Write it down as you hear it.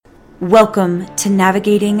Welcome to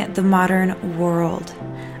Navigating the Modern World.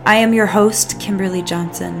 I am your host, Kimberly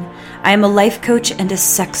Johnson. I am a life coach and a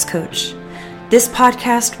sex coach. This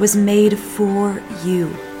podcast was made for you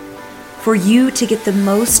to get the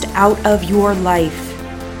most out of your life.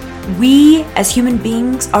 We, as human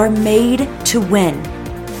beings, are made to win.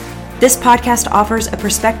 This podcast offers a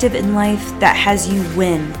perspective in life that has you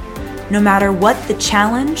win, no matter what the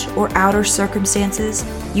challenge or outer circumstances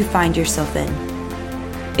you find yourself in.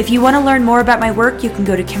 If you want to learn more about my work, you can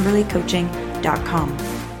go to KimberlyCoaching.com.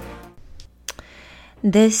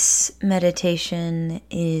 This meditation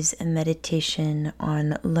is a meditation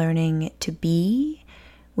on learning to be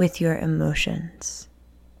with your emotions.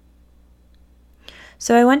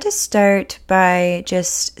 So I want to start by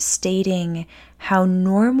just stating how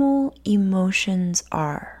normal emotions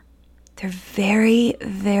are. They're very,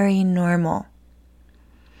 very normal.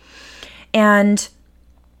 And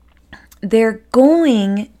they're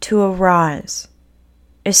going to arise,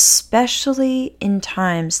 especially in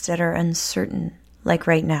times that are uncertain, like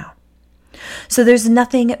right now. So there's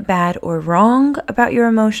nothing bad or wrong about your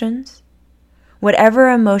emotions.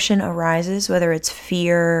 Whatever emotion arises, whether it's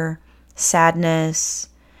fear, sadness,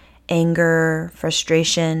 anger,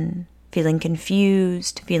 frustration, feeling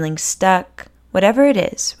confused, feeling stuck, whatever it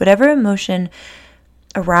is, whatever emotion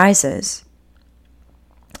arises,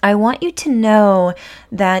 I want you to know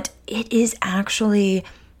that it is actually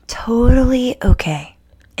totally okay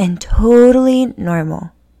and totally normal.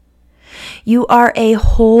 You are a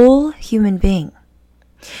whole human being.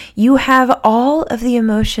 You have all of the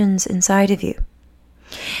emotions inside of you.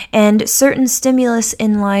 And certain stimulus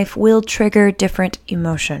in life will trigger different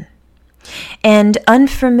emotion. And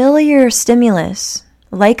unfamiliar stimulus,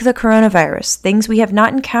 like the coronavirus, things we have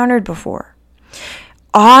not encountered before,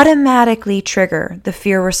 automatically trigger the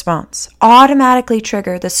fear response, automatically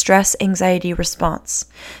trigger the stress anxiety response,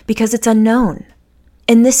 because it's unknown.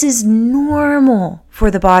 And this is normal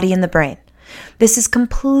for the body and the brain. This is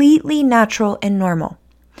completely natural and normal.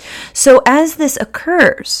 So as this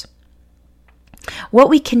occurs, what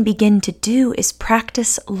we can begin to do is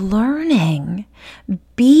practice learning,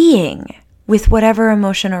 being with whatever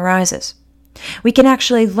emotion arises. We can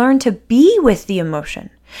actually learn to be with the emotion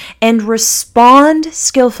and respond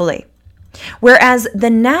skillfully. Whereas the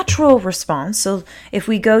natural response, so if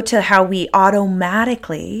we go to how we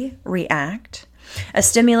automatically react, a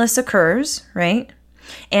stimulus occurs, right?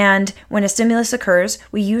 And when a stimulus occurs,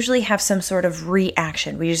 we usually have some sort of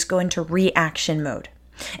reaction. We just go into reaction mode.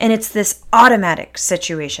 And it's this automatic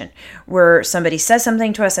situation where somebody says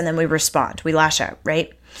something to us and then we respond, we lash out,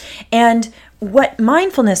 right? And what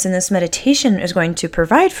mindfulness in this meditation is going to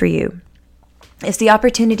provide for you is the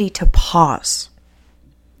opportunity to pause.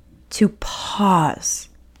 To pause.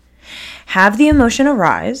 Have the emotion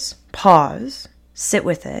arise, pause, sit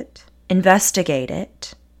with it, investigate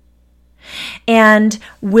it, and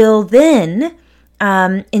will then,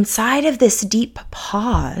 inside of this deep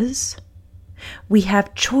pause, we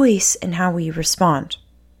have choice in how we respond,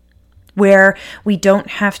 where we don't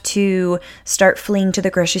have to start fleeing to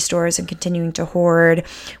the grocery stores and continuing to hoard.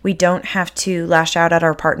 We don't have to lash out at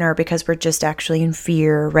our partner because we're just actually in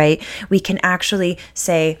fear, right? We can actually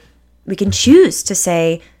say, we can choose to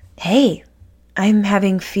say, hey, I'm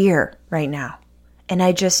having fear right now, and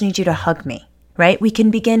I just need you to hug me, right? We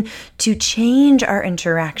can begin to change our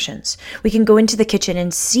interactions. We can go into the kitchen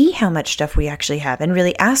and see how much stuff we actually have and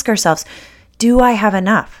really ask ourselves, do I have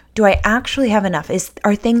enough? Do I actually have enough?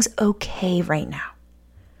 Are things okay right now?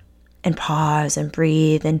 And pause and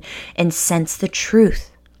breathe and sense the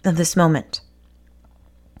truth of this moment.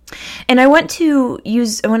 And I want to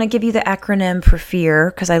give you the acronym for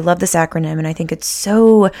fear, because I love this acronym and I think it's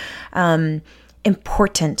so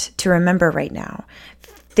important to remember right now.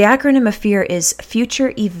 The acronym of fear is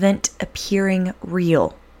future event appearing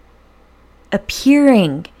real.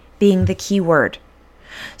 Appearing being the key word.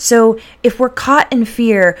 So if we're caught in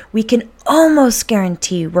fear, we can almost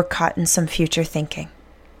guarantee we're caught in some future thinking.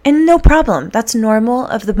 And no problem. That's normal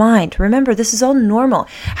of the mind. Remember, this is all normal.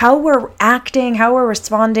 How we're acting, how we're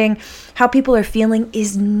responding, how people are feeling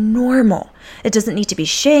is normal. It doesn't need to be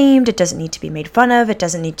shamed. It doesn't need to be made fun of. It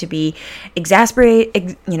doesn't need to be exasperated.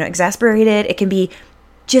 It can be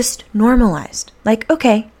just normalized. Like,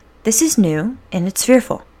 okay, this is new and it's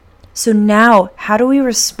fearful. So now, how do we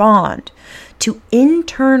respond to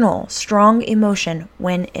internal strong emotion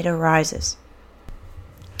when it arises?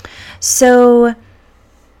 So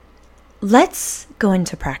let's go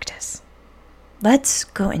into practice.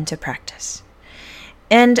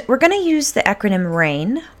 And we're going to use the acronym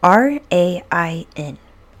RAIN, R-A-I-N.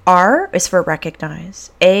 R is for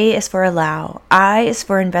recognize, A is for allow, I is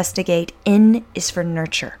for investigate, N is for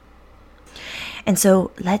nurture. And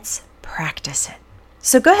so let's practice it.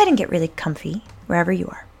 So go ahead and get really comfy wherever you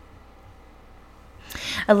are.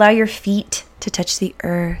 Allow your feet to touch the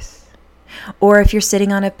earth. Or if you're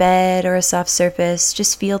sitting on a bed or a soft surface,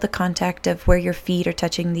 just feel the contact of where your feet are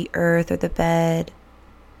touching the earth or the bed.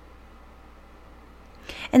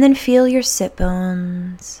 And then feel your sit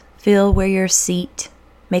bones. Feel where your seat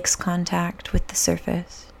makes contact with the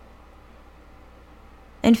surface.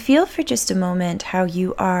 And feel for just a moment how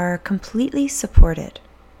you are completely supported.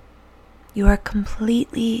 You are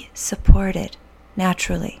completely supported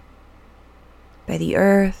naturally by the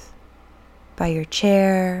earth, by your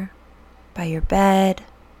chair, by your bed.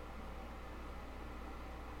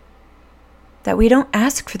 That we don't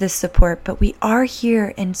ask for this support, but we are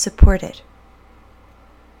here and supported.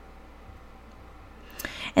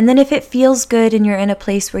 And then if it feels good and you're in a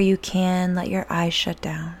place where you can, let your eyes shut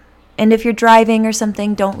down. And if you're driving or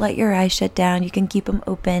something, don't let your eyes shut down. You can keep them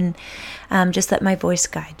open. Just let my voice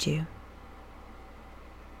guide you.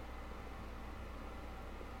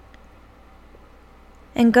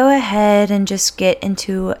 And go ahead and just get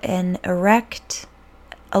into an erect,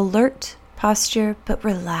 alert posture, but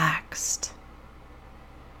relaxed.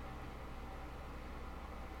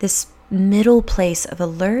 This middle place of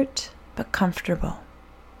alert, but comfortable.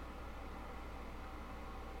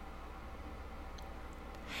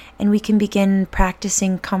 And we can begin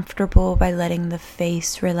practicing comfortable by letting the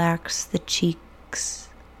face relax, the cheeks,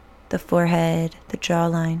 the forehead, the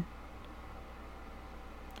jawline.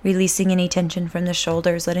 Releasing any tension from the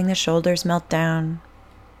shoulders, letting the shoulders melt down.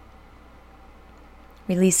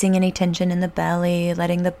 Releasing any tension in the belly,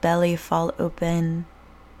 letting the belly fall open.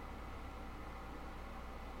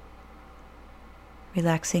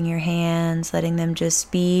 Relaxing your hands, letting them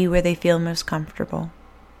just be where they feel most comfortable.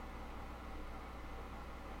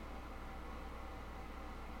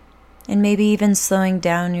 And maybe even slowing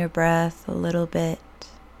down your breath a little bit.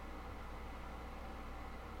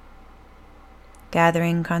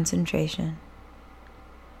 Gathering concentration.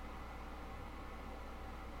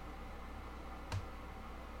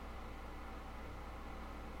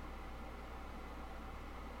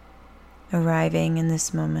 Arriving in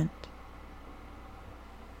this moment.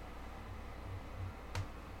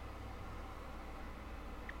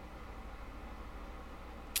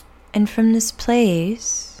 And from this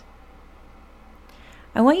place,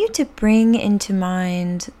 I want you to bring into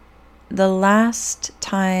mind the last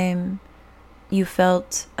time you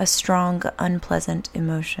felt a strong, unpleasant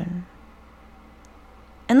emotion.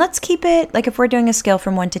 And let's keep it, like if we're doing a scale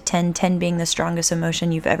from 1 to 10, 10 being the strongest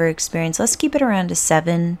emotion you've ever experienced, let's keep it around a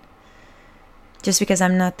 7. Just because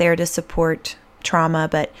I'm not there to support trauma,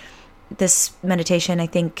 but this meditation I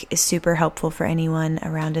think is super helpful for anyone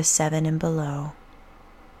around a 7 and below.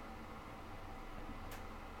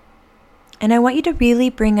 And I want you to really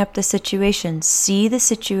bring up the situation. See the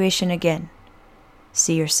situation again.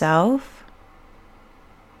 See yourself.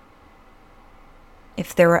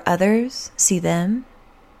 If there were others, see them.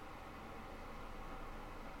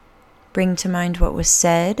 Bring to mind what was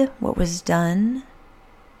said, what was done.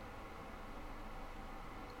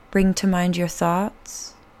 Bring to mind your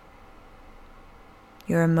thoughts,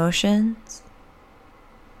 your emotions,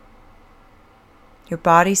 your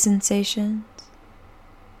body sensations.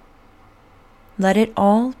 Let it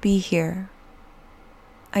all be here.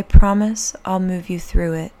 I promise I'll move you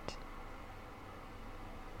through it.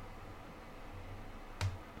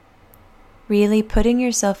 Really putting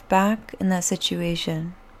yourself back in that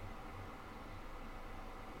situation.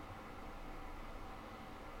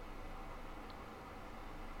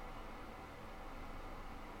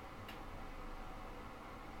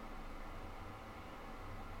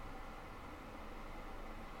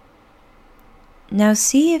 Now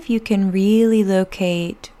see if you can really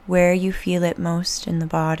locate where you feel it most in the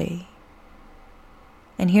body.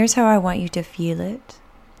 And here's how I want you to feel it.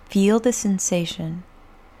 Feel the sensation,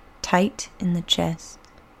 tight in the chest,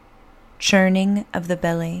 churning of the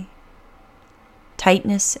belly,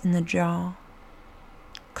 tightness in the jaw,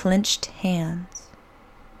 clenched hands.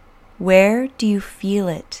 Where do you feel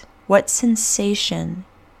it? What sensation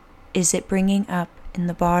is it bringing up in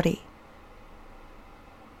the body?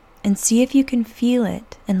 And see if you can feel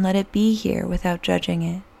it and let it be here without judging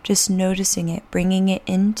it, just noticing it, bringing it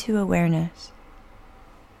into awareness.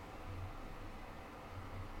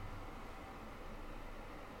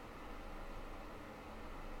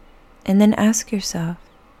 And then ask yourself,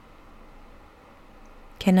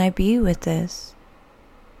 can I be with this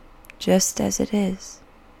just as it is?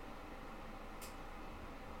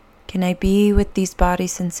 Can I be with these body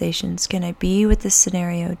sensations? Can I be with this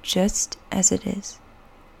scenario just as it is?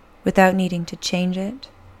 Without needing to change it,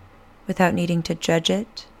 without needing to judge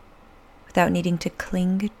it, without needing to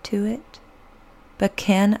cling to it. But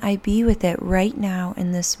can I be with it right now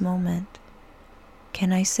in this moment?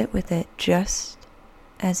 Can I sit with it just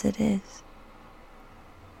as it is?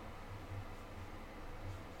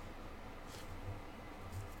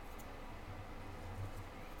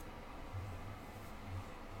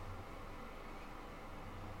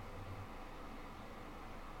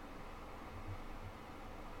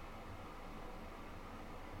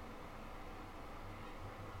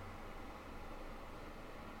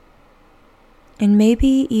 And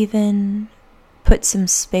maybe even put some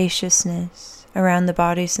spaciousness around the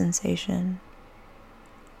body sensation.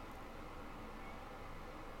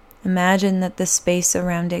 Imagine that the space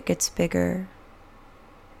around it gets bigger,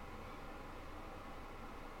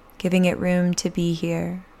 giving it room to be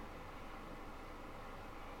here,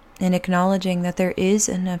 and acknowledging that there is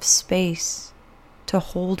enough space to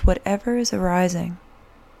hold whatever is arising.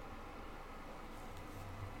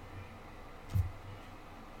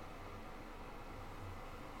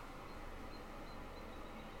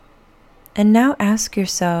 And now ask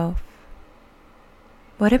yourself,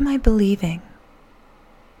 what am I believing?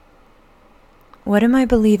 What am I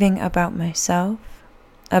believing about myself,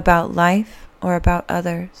 about life, or about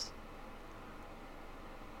others?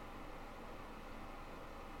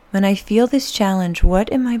 When I feel this challenge,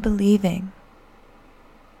 what am I believing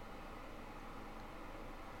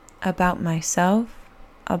about myself,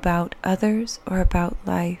 about others, or about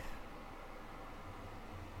life?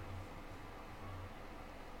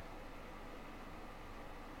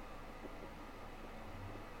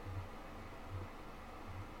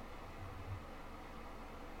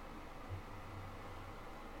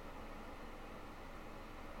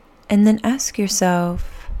 And then ask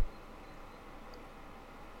yourself,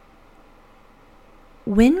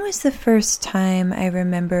 when was the first time I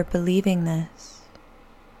remember believing this?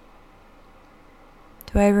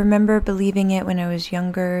 Do I remember believing it when I was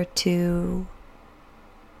younger too?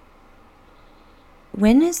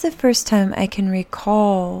 When is the first time I can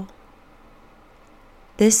recall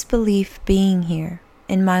this belief being here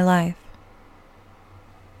in my life?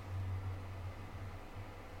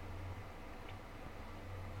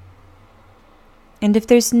 And if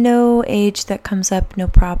there's no age that comes up, no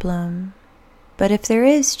problem. But if there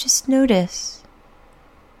is, just notice.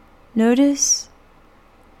 Notice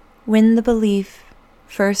when the belief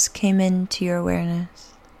first came into your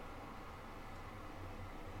awareness.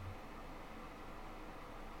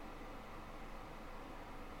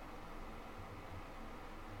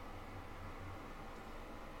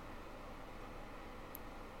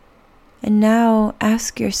 And now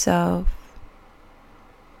ask yourself,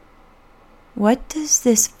 what does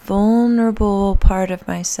this vulnerable part of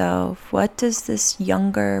myself, what does this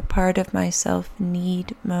younger part of myself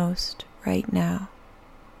need most right now?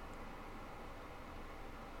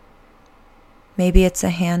 Maybe it's a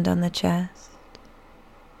hand on the chest,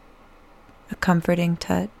 a comforting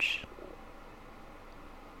touch.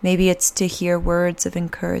 Maybe it's to hear words of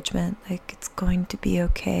encouragement like it's going to be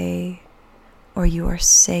okay, or you are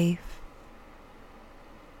safe,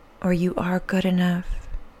 or you are good enough,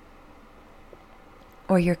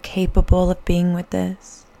 or you're capable of being with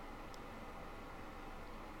this.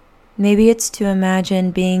 Maybe it's to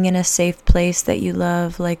imagine being in a safe place that you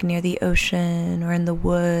love, like near the ocean or in the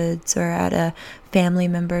woods or at a family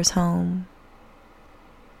member's home.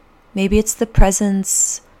 Maybe it's the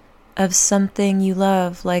presence of something you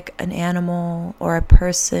love, like an animal or a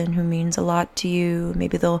person who means a lot to you.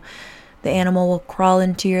 Maybe the animal will crawl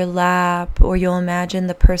into your lap, or you'll imagine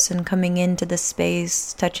the person coming into the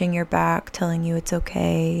space, touching your back, telling you it's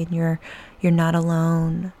okay and you're not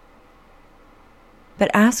alone.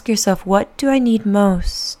 But ask yourself, what do I need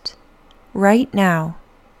most right now?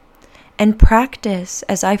 And practice,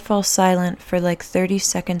 as I fall silent for like 30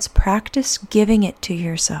 seconds, practice giving it to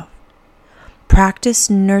yourself. Practice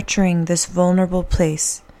nurturing this vulnerable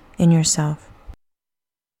place in yourself.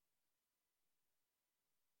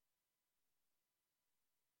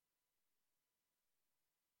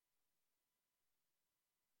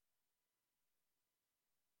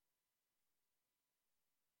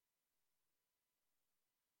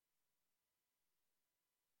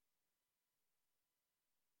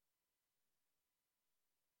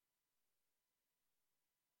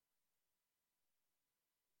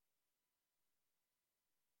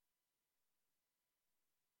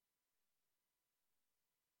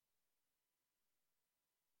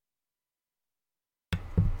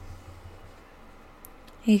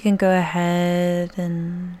 You can go ahead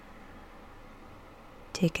and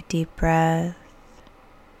take a deep breath.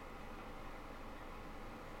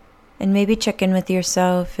 And maybe check in with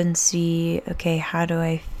yourself and see, okay, how do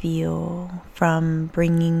I feel from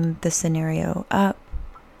bringing the scenario up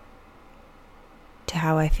to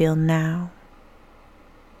how I feel now?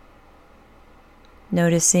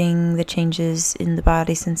 Noticing the changes in the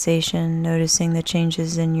body sensation, noticing the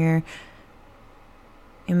changes in your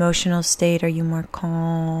emotional state. Are you more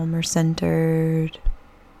calm or centered?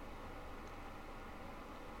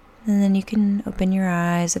 And then you can open your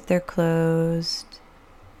eyes if they're closed.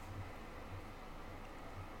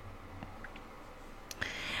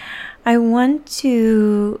 I want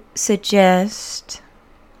to suggest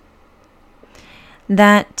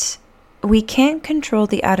that we can't control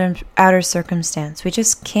the outer circumstance. We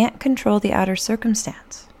just can't control the outer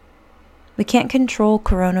circumstance. We can't control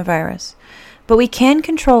coronavirus, but we can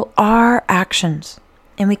control our actions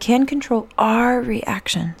and we can control our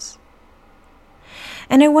reactions.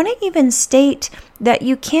 And I want to even state that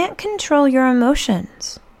you can't control your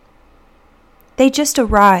emotions. They just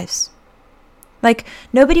arise. Like,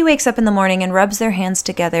 nobody wakes up in the morning and rubs their hands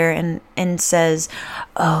together and says,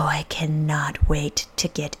 oh, I cannot wait to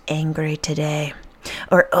get angry today.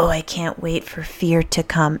 Or, oh, I can't wait for fear to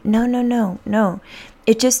come. No.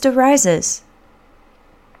 It just arises.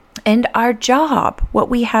 And our job, what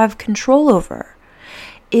we have control over,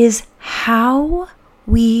 is how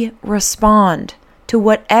we respond to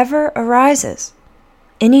whatever arises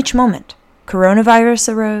in each moment.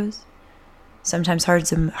 Coronavirus arose. Sometimes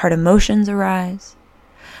hard emotions arise.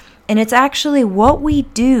 And it's actually what we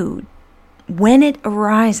do when it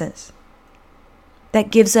arises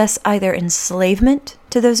that gives us either enslavement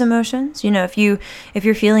to those emotions. If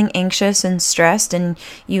you're feeling anxious and stressed and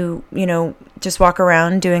you just walk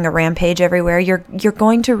around doing a rampage everywhere, you're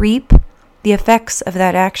going to reap the effects of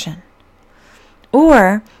that action.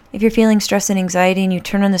 Or if you're feeling stress and anxiety and you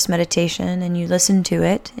turn on this meditation and you listen to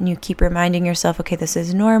it and you keep reminding yourself, okay, this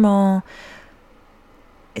is normal.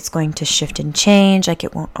 It's going to shift and change, like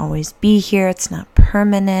it won't always be here. It's not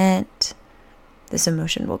permanent. This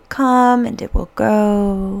emotion will come and it will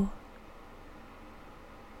go.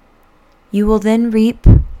 You will then reap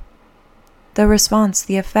the response,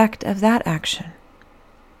 the effect of that action.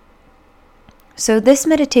 So this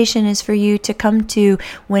meditation is for you to come to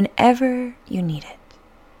whenever you need it.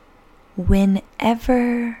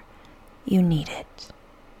 Whenever you need it.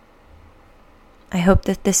 I hope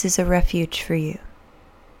that this is a refuge for you.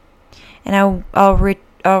 And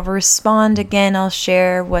I'll respond again. I'll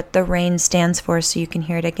share what the RAIN stands for so you can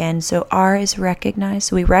hear it again. So R is recognize.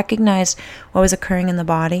 So we recognize what was occurring in the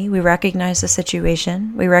body. We recognize the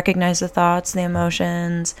situation. We recognize the thoughts, the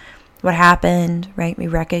emotions, what happened, right? We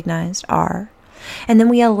recognized R. And then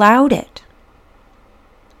we allowed it.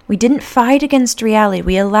 We didn't fight against reality.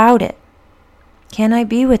 We allowed it. Can I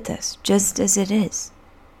be with this just as it is?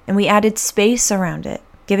 And we added space around it,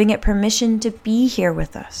 giving it permission to be here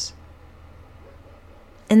with us.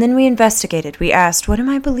 And then we investigated. We asked, what am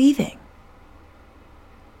I believing?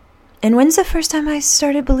 And when's the first time I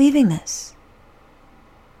started believing this?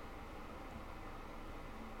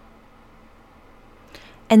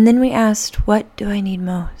 And then we asked, what do I need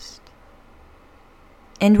most?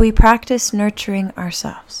 And we practiced nurturing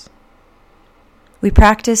ourselves. We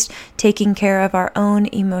practiced taking care of our own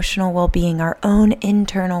emotional well-being, our own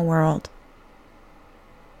internal world.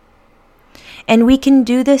 And we can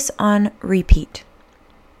do this on repeat.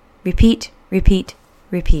 Repeat, repeat,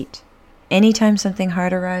 repeat. Anytime something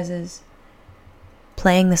hard arises,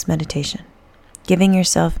 playing this meditation, giving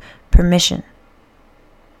yourself permission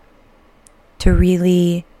to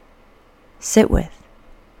really sit with,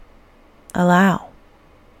 allow,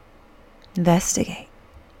 investigate,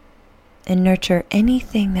 and nurture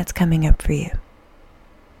anything that's coming up for you.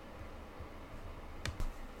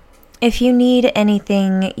 If you need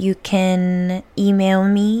anything, you can email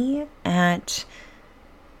me at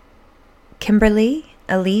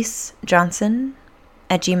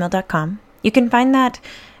KimberlyEliseJohnson@gmail.com. You can find that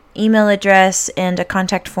email address and a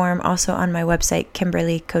contact form also on my website,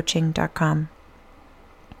 KimberlyCoaching.com.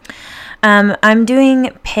 I'm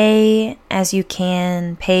doing pay as you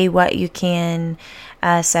can, pay what you can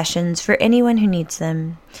sessions for anyone who needs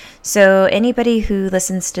them. So anybody who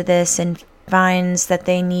listens to this and finds that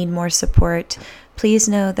they need more support, please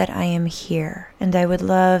know that I am here, and I would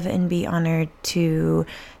love and be honored to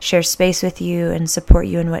share space with you and support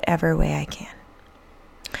you in whatever way I can.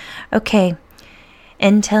 Okay,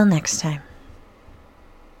 until next time.